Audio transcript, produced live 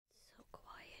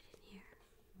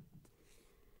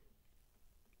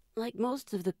Like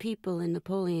most of the people in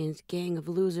Napoleon's gang of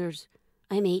losers,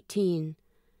 I'm 18,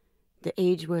 the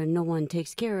age where no one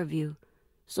takes care of you,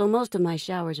 so most of my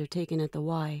showers are taken at the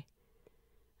Y.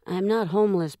 I'm not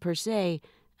homeless per se,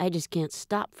 I just can't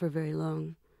stop for very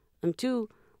long. I'm too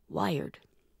wired.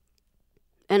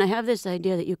 And I have this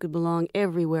idea that you could belong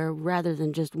everywhere rather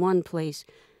than just one place,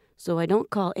 so I don't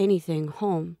call anything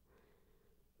home.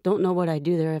 Don't know what I'd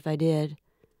do there if I did.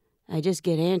 I just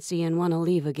get antsy and want to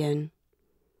leave again.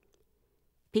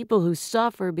 People who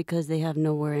suffer because they have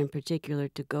nowhere in particular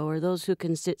to go are those who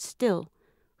can sit still,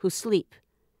 who sleep.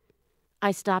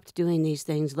 I stopped doing these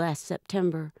things last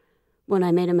September when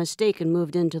I made a mistake and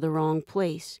moved into the wrong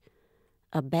place.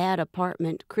 A bad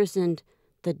apartment christened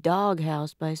the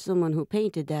doghouse by someone who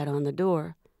painted that on the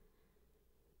door.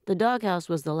 The doghouse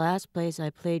was the last place I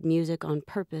played music on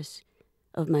purpose,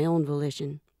 of my own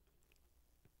volition.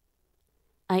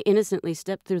 I innocently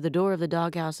stepped through the door of the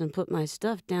doghouse and put my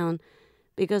stuff down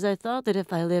because I thought that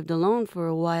if I lived alone for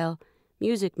a while,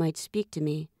 music might speak to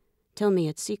me, tell me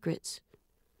its secrets.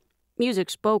 Music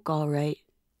spoke all right.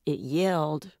 It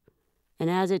yelled. And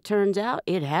as it turns out,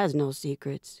 it has no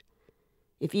secrets.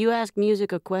 If you ask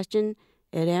music a question,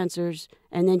 it answers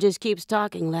and then just keeps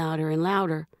talking louder and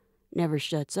louder, never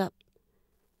shuts up.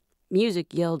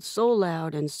 Music yelled so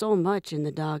loud and so much in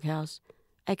the doghouse,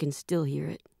 I can still hear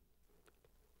it.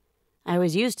 I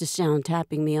was used to sound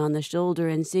tapping me on the shoulder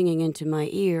and singing into my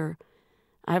ear.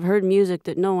 I've heard music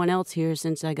that no one else hears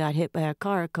since I got hit by a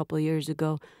car a couple years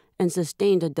ago and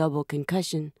sustained a double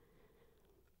concussion.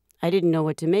 I didn't know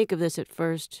what to make of this at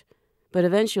first, but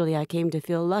eventually I came to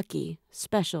feel lucky,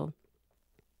 special,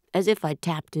 as if I'd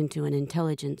tapped into an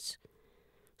intelligence.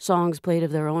 Songs played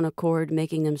of their own accord,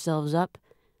 making themselves up.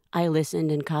 I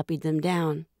listened and copied them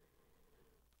down.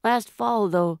 Last fall,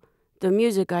 though, the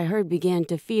music I heard began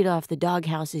to feed off the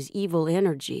doghouse's evil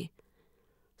energy.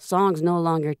 Songs no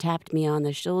longer tapped me on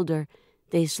the shoulder,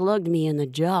 they slugged me in the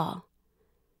jaw.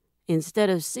 Instead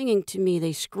of singing to me,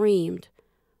 they screamed,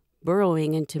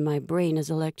 burrowing into my brain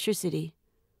as electricity.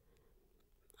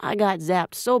 I got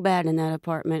zapped so bad in that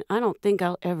apartment, I don't think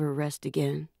I'll ever rest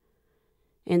again.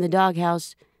 In the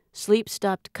doghouse, sleep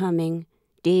stopped coming,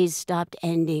 days stopped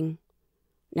ending.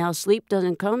 Now sleep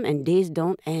doesn't come and days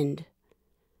don't end.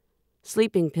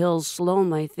 Sleeping pills slow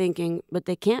my thinking, but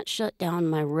they can't shut down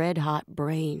my red-hot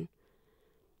brain.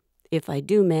 If I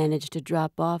do manage to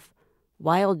drop off,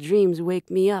 wild dreams wake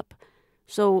me up,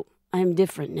 so I'm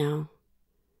different now.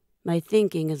 My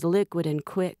thinking is liquid and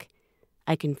quick.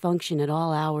 I can function at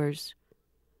all hours.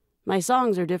 My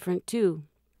songs are different, too.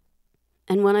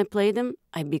 And when I play them,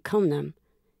 I become them.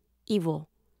 Evil,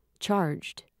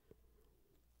 charged.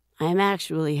 I'm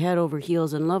actually head over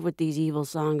heels in love with these evil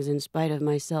songs in spite of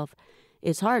myself.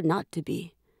 It's hard not to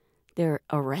be. They're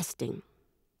arresting.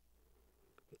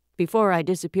 Before I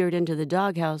disappeared into the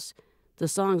doghouse, the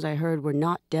songs I heard were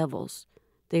not devils.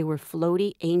 They were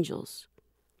floaty angels.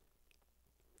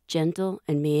 Gentle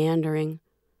and meandering.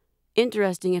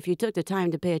 Interesting if you took the time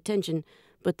to pay attention,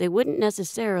 but they wouldn't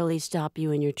necessarily stop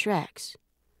you in your tracks.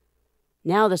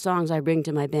 Now the songs I bring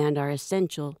to my band are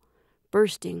essential,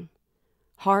 bursting,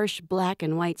 harsh black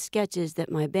and white sketches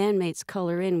that my bandmates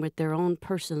color in with their own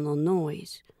personal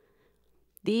noise.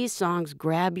 These songs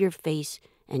grab your face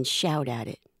and shout at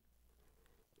it.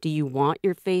 Do you want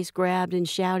your face grabbed and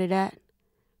shouted at?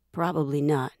 Probably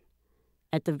not.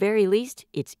 At the very least,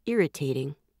 it's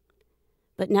irritating.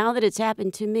 But now that it's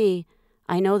happened to me,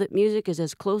 I know that music is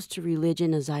as close to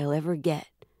religion as I'll ever get.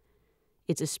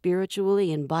 It's a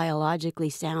spiritually and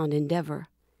biologically sound endeavor.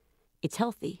 It's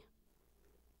healthy.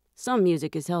 Some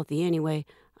music is healthy anyway.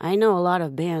 I know a lot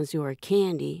of bands who are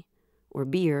candy or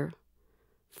beer,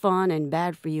 fun and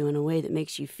bad for you in a way that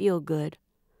makes you feel good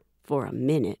for a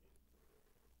minute.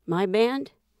 My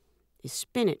band is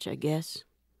spinach, I guess.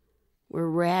 We're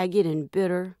ragged and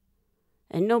bitter,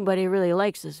 and nobody really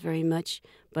likes us very much,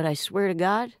 but I swear to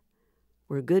God,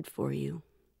 we're good for you.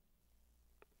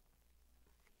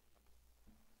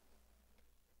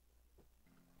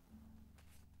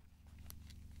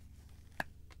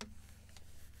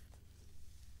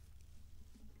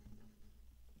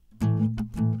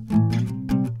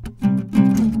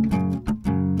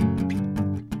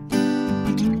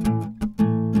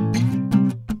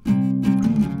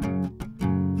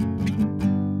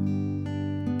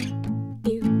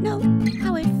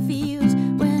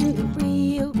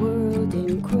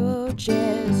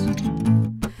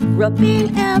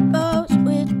 Rubbing elbows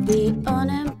with the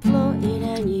unemployed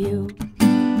and you.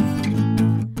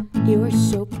 You're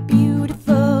so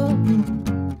beautiful,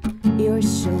 you're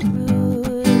so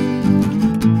rude.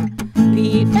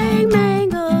 Peeling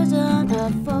mangoes on a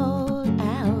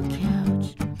fold-out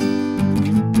couch.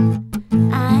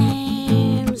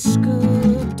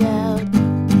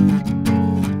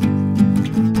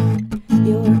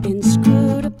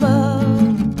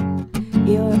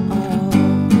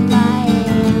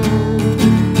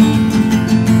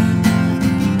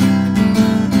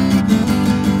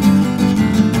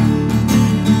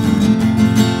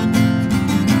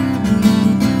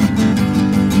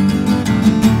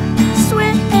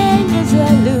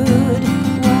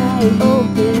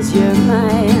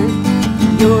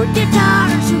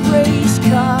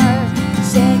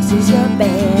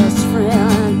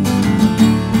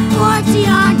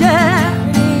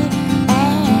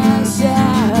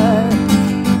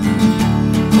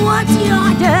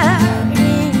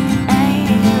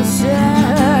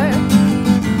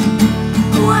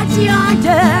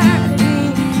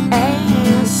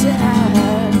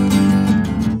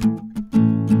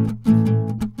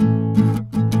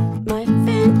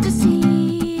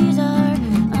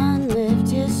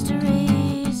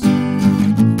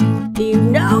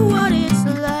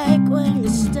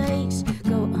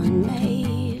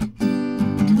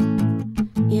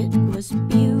 was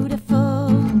beautiful.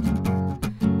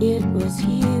 It was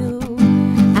you.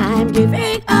 I'm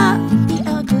giving up the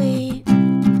ugly.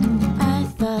 I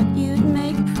thought you'd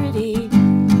make pretty.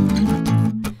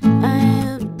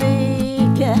 I'll be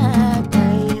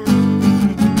goddamn.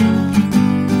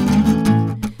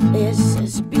 This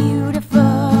is beautiful.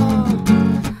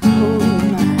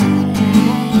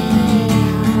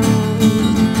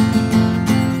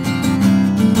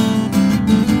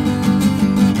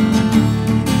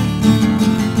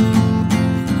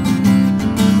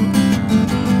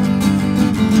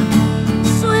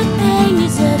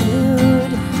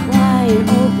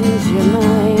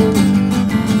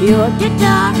 Your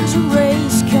guitar's a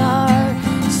race car,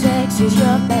 sex is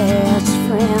your best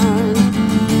friend.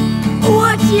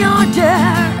 What's your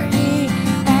dirty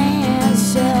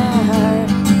answer?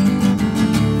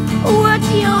 What's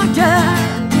your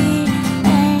dirty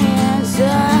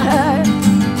answer?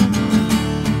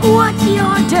 What's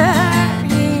your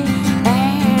dirty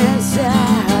answer?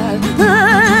 I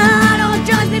don't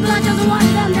judge people, I just watch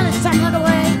them till it's time to look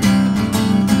away.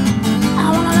 I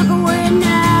wanna look away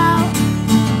now.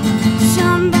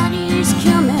 Somebody's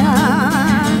coming.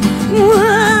 I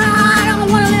don't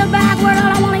want to live backward. I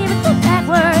don't want to even go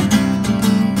backward.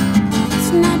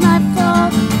 It's not my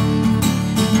fault.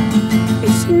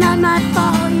 It's not my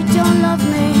fault you don't love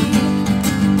me.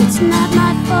 It's not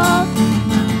my fault.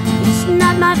 It's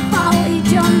not my fault you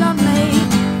don't love me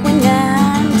when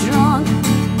I'm drunk.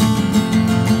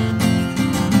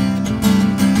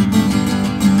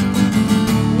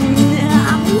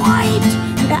 I'm white.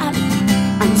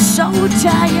 I'm so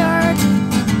tired.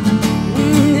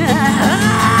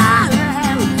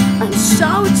 I'm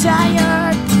so tired.